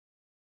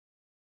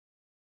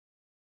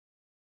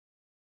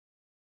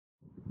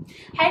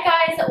Hey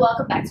guys,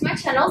 welcome back to my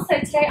channel. So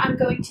today I'm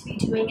going to be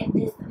doing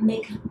this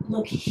makeup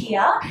look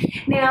here.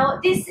 Now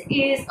this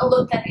is a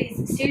look that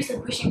is seriously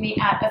pushing me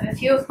out of a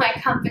few of my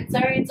comfort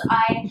zones.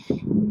 I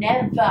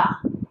never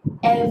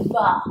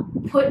ever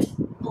put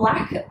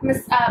black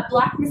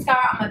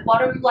mascara on my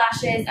bottom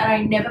lashes, and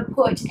I never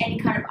put any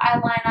kind of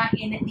eyeliner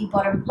in the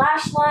bottom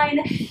lash line.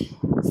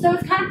 So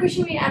it's kind of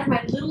pushing me out of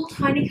my little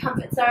tiny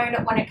comfort zone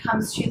when it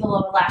comes to the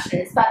lower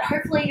lashes. But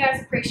hopefully you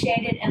guys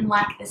appreciate it and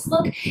like this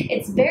look.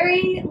 It's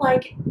very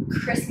like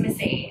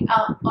Christmassy.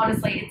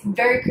 Honestly, it's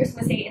very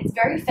Christmassy. It's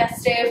very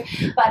festive,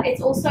 but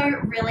it's also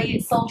really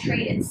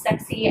sultry and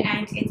sexy,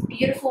 and it's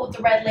beautiful with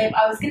the red lip.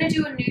 I was going to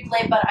do a nude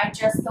lip, but I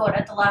just thought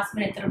at the last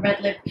minute that a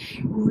red lip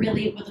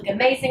really would look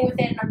amazing with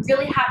it. And I'm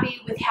really happy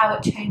with how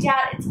it turned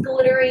out. It's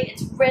glittery.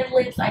 It's red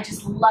lips. I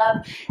just love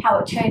how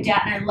it turned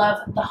out, and I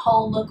love the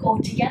whole look all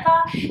together.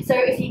 So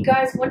if you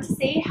guys want to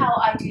see how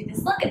I do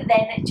this look,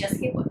 then just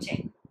keep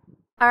watching.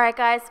 Alright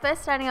guys,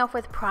 first starting off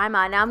with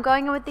primer. Now I'm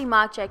going in with the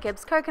Marc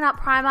Jacobs Coconut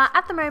Primer.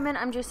 At the moment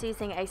I'm just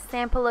using a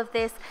sample of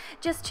this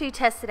just to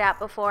test it out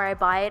before I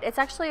buy it. It's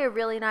actually a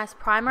really nice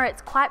primer.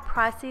 It's quite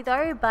pricey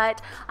though,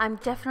 but I'm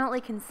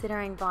definitely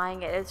considering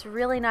buying it. It's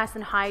really nice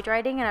and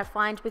hydrating, and I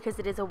find because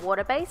it is a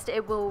water based,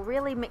 it will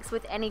really mix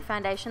with any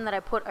foundation that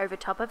I put over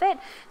top of it.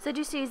 So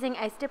just using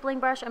a stippling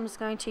brush, I'm just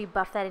going to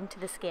buff that into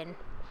the skin.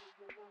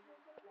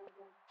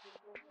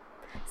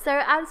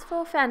 So as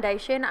for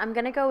foundation, I'm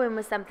going to go in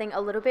with something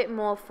a little bit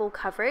more full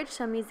coverage.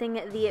 So I'm using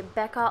the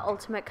Becca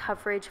Ultimate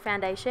Coverage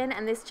Foundation,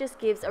 and this just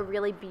gives a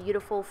really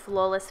beautiful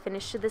flawless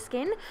finish to the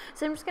skin.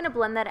 So I'm just going to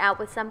blend that out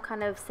with some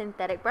kind of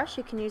synthetic brush.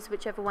 You can use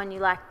whichever one you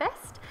like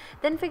best.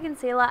 Then for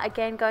concealer,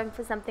 again going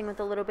for something with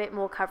a little bit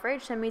more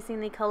coverage. So I'm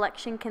using the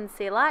Collection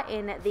Concealer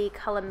in the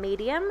color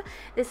medium.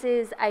 This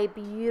is a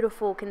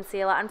beautiful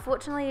concealer.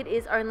 Unfortunately, it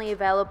is only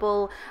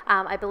available,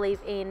 I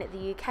believe, in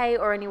the UK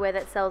or anywhere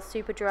that sells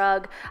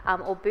Superdrug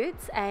or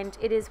Boots, and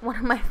it is one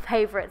of my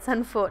favorites,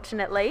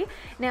 unfortunately.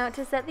 Now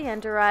to set the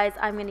under eyes,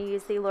 I'm going to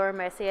use the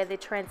Mercier, the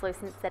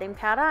translucent setting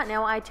powder.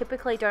 Now I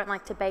typically don't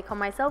like to bake on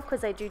myself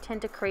because I do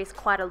tend to crease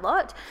quite a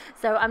lot,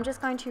 so I'm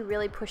just going to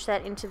really push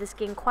that into the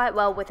skin quite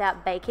well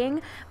without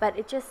baking, but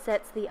it just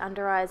sets the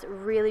under eyes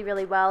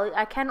really well.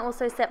 I can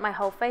also set my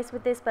whole face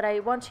with this, but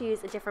I want to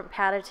use a different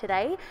powder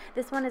today.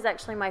 This one is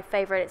actually my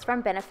favorite. It's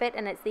from Benefit,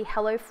 and it's the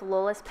Hello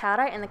Flawless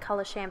powder in the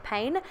color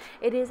Champagne.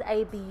 It is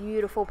a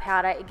beautiful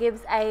powder. It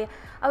gives a,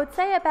 I would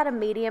say, about a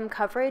medium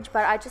coverage,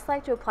 but I just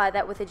like to apply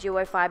that with a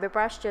duo fiber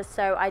brush just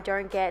so I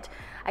don't get,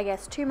 I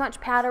guess, too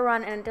much powder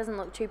on and it doesn't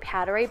look too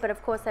powdery. But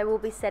of course I will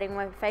be setting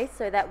my face,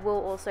 so that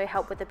will also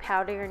help with the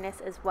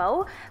powderiness as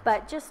well.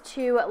 But just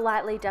to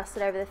lightly dust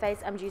it over the face,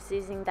 I'm just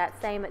using that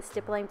same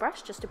stippling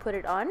brush just to put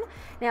it on.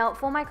 Now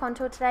for my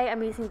contour today,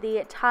 I'm using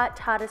the Tarte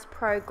Tarteist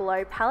Pro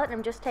Glow palette.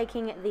 I'm just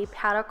taking the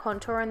powder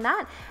contour in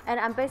that, and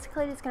I'm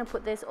basically just going to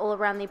put this all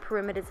around the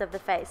perimeters of the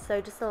face. So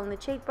just along the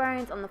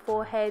cheekbones, on the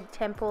forehead,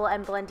 temple,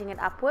 and blending it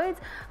upwards.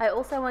 I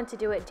also want to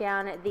do it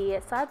down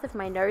the sides of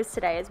my nose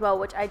today as well,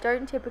 which I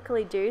don't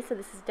typically do, so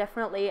this is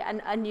definitely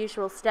an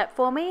unusual step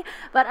for me,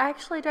 but I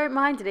actually don't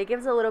mind it. It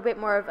gives a little bit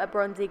more of a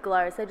bronzy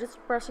glow. So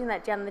just brushing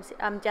that down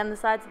the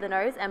sides of the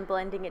nose and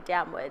blending it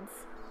downwards.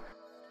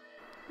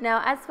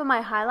 Now as for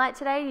my highlight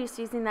today, just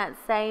using that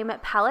same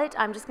palette,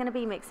 I'm just going to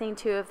be mixing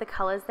two of the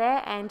colors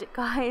there, and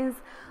guys,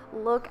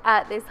 look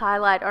at this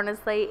highlight.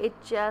 Honestly, it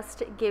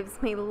just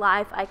gives me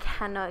life. I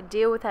cannot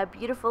deal with how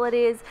beautiful it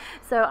is.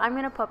 So I'm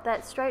going to pop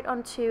that straight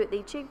onto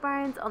the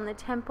cheekbones, on the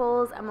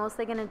temples. I'm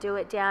also going to do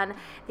it down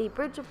the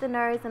bridge of the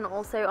nose and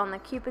also on the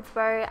cupid's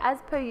bow as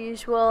per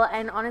usual.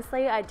 And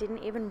honestly, I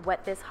didn't even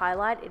wet this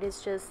highlight. It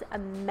is just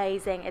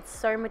amazing. It's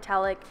so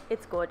metallic.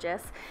 It's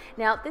gorgeous.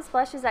 Now this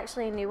blush is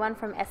actually a new one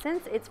from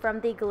Essence. It's from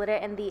the Glitter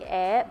in the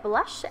Air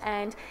blush,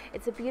 and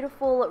it's a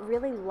beautiful,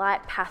 really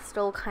light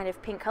pastel kind of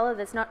pink color.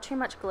 There's not too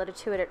much glitter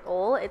to it at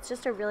all. It's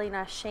just a really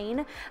nice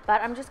sheen,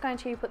 but I'm just going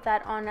to put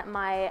that on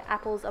my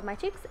apples of my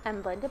cheeks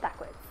and blend it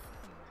backwards.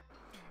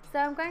 So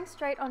I'm going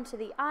straight onto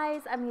the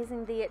eyes. I'm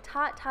using the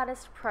Tarte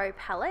Tarteist Pro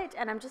palette,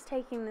 and I'm just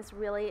taking this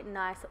really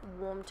nice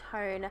warm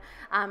tone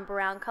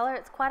brown color.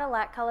 It's quite a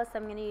light color, so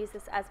I'm going to use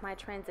this as my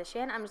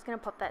transition. I'm just going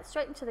to pop that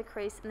straight into the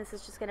crease, and this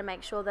is just going to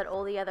make sure that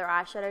all the other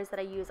eyeshadows that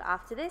I use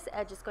after this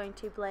are just going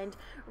to blend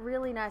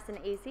really nice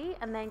and easy.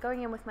 And then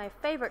going in with my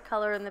favorite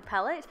color in the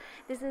palette,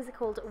 this is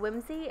called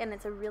Whimsy, and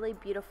it's a really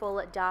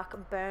beautiful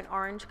dark burnt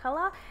orange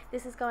color.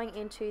 This is going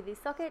into the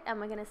socket, and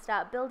we're going to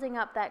start building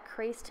up that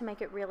crease to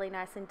make it really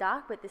nice and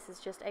dark, but this is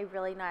just a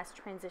really nice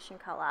transition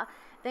color.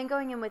 Then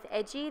going in with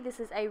Edgy, this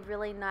is a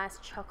really nice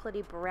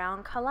chocolatey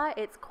brown color.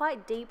 It's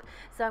quite deep,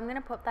 so I'm going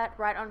to put that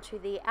right onto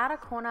the outer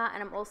corner,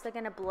 and I'm also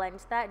going to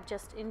blend that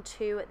just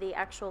into the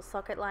actual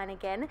socket line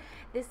again.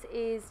 This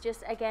is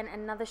just, again,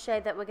 another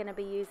shade that we're going to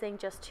be using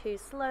just to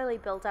slowly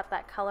build up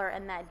that color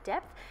and that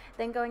depth.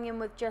 Then going in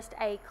with just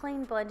a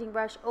clean blending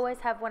brush.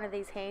 Always have one of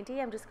these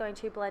handy. I'm just going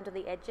to blend on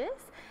the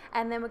edges.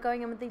 And then we're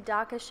going in with the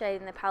darker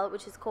shade in the palette,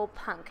 which is called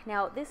Punk.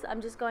 Now this,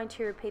 I'm just going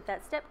to repeat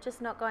that step concept,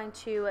 just not going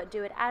to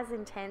do it as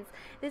intense.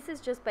 This is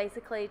just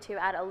basically to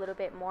add a little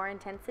bit more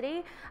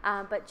intensity,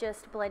 but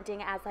just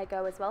blending as I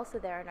go as well, so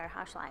there are no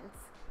harsh lines.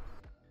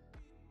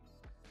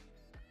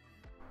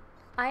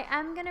 I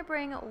am going to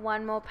bring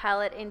one more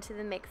palette into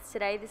the mix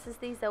today. This is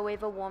the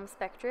Zoeva Warm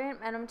Spectrum,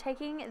 and I'm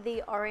taking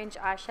the orange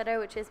eyeshadow,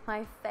 which is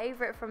my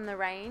favorite from the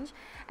range,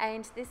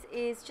 and this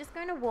is just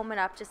going to warm it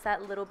up just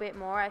that little bit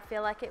more. I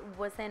feel like it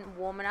wasn't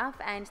warm enough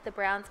and the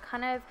browns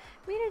kind of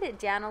muted it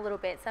down a little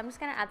bit, so I'm just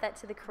going to add that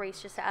to the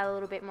crease just to add a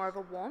little bit more of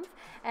a warmth.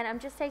 And I'm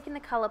just taking the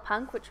color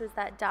Punk, which was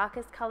that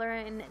darkest color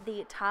in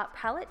the Tarte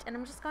palette, and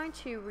I'm just going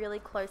to really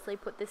closely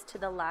put this to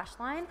the lash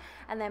line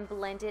and then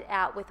blend it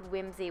out with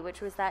Whimsy,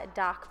 which was that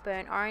dark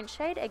burnt orange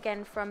shade,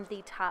 again from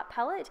the Tarte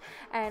palette.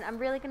 And I'm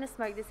really going to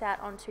smoke this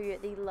out onto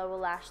the lower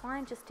lash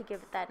line just to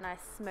give it that nice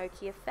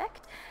smoky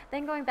effect.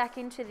 Then going back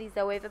into the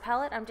Zoeva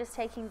palette, I'm just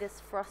taking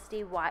this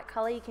frosty white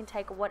color. You can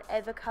take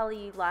whatever color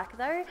you like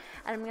though,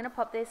 and I'm going to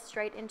pop this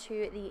straight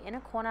into the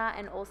inner corner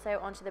and also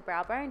onto the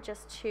brow bone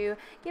just to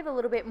give a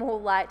little bit more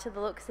light to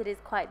the look because it is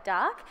quite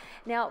dark.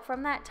 Now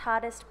from that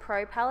Tarteist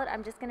Pro palette,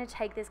 I'm just going to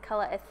take this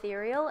color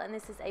Ethereal, and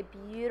this is a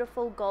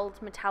beautiful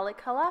gold metallic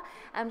color.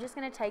 I'm just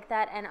going to take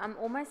that and I'm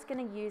almost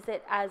going to use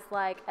it as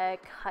like a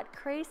cut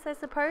crease, I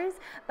suppose,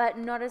 but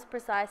not as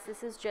precise.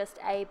 This is just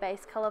a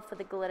base color for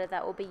the glitter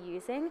that we'll be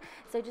using.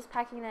 So just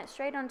packing that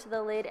straight onto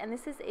the lid, and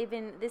this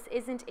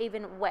isn't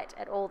even wet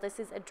at all. This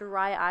is a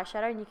dry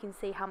eyeshadow, and you can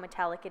see how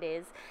metallic it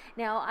is.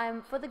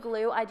 Now for the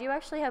glue, I do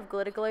actually have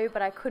glitter glue,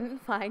 but I couldn't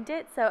find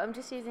it, so I'm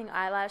just using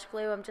eyelash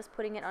glue. I'm just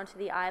putting it onto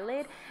the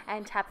eyelid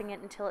and tapping it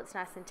until it's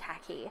nice and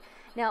tacky.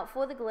 Now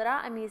for the glitter,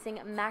 I'm using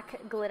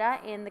MAC glitter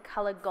in the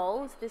color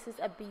Gold. This is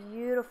a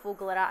beautiful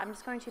glitter. I'm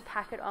just going to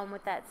pack it on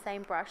with that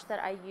same brush that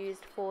I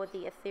used for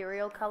the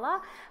ethereal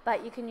color,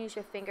 but you can use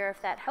your finger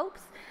if that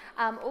helps.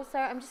 Also,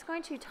 I'm just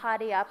going to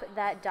tidy up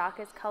that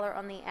darkest color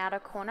on the outer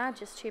corner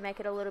just to make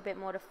it a little bit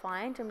more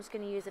defined. I'm just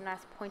going to use a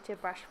nice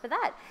pointed brush for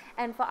that.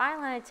 And for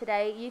eyeliner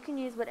today, you can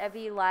use whatever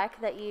you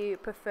like that you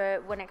prefer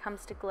when it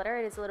comes to glitter.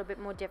 It is a little bit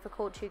more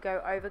difficult to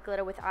go over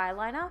glitter with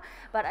eyeliner,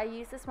 but I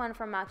use this one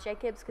from Marc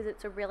Jacobs because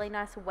it's a really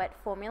nice wet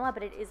formula,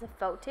 but it is a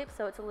felt tip,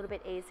 so it's a little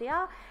bit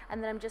easier.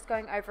 And then I'm just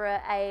going over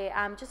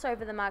just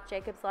over the Marc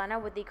Jacobs liner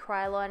with the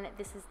Kryolan.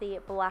 This is the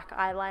black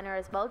eyeliner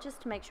as well,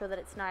 just to make sure that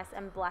it's nice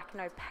and black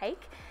and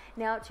opaque.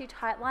 Now to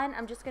tightline,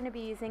 I'm just going to be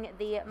using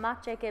the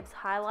Marc Jacobs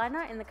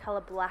highliner in the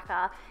color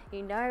Blacquer.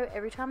 You know,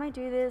 every time I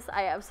do this,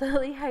 I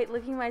absolutely hate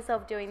looking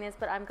myself doing this,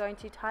 but I'm going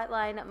to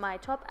tightline my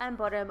top and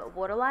bottom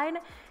waterline.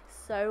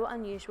 So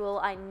unusual,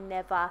 I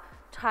never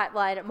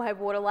tightline my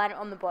waterline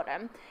on the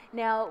bottom.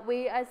 Now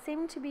we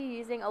seem to be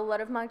using a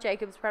lot of Marc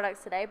Jacobs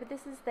products today, but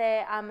this is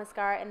their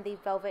mascara in the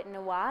Velvet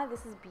Noir.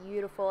 This is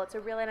beautiful. It's a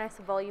really nice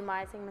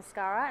volumizing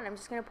mascara, and I'm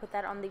just going to put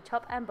that on the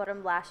top and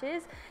bottom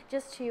lashes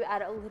just to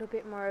add a little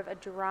bit more of a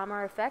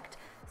drama effect.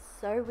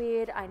 So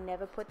weird, I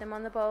never put them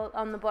on the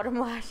bottom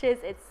lashes.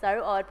 It's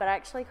so odd, but I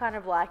actually kind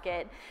of like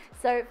it.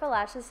 So for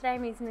lashes today,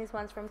 I'm using these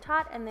ones from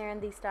Tarte, and they're in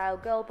the style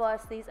Girl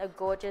Boss. These are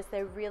gorgeous.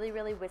 They're really,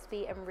 really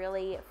wispy and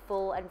really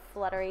full and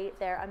fluttery.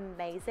 They're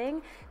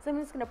amazing. So I'm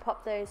just going to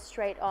pop those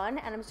straight on,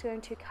 and I'm just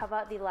going to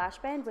cover the lash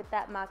band with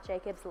that Marc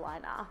Jacobs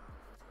liner.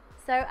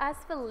 So as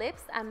for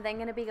lips, I'm then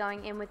going to be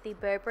going in with the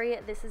Burberry.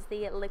 This is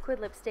the liquid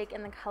lipstick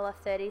in the color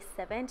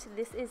 37.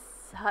 This is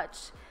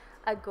such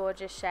a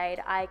gorgeous shade.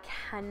 I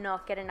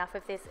cannot get enough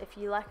of this. If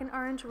you like an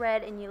orange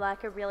red and you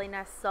like a really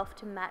nice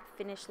soft matte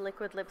finish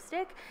liquid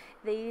lipstick,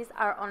 these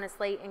are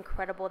honestly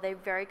incredible. They're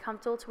very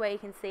comfortable to where you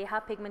can see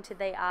how pigmented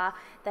they are.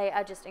 They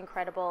are just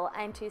incredible.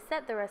 And to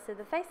set the rest of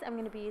the face, I'm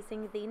going to be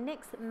using the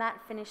NYX matte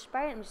finish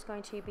spray. I'm just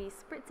going to be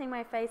spritzing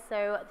my face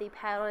so the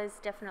powders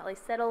definitely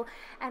settle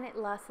and it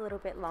lasts a little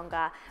bit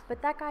longer.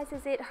 But that, guys,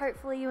 is it.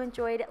 Hopefully you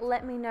enjoyed.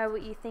 Let me know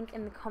what you think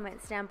in the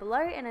comments down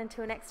below, and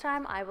until next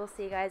time, I will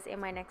see you guys in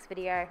my next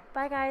video.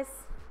 Bye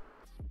guys.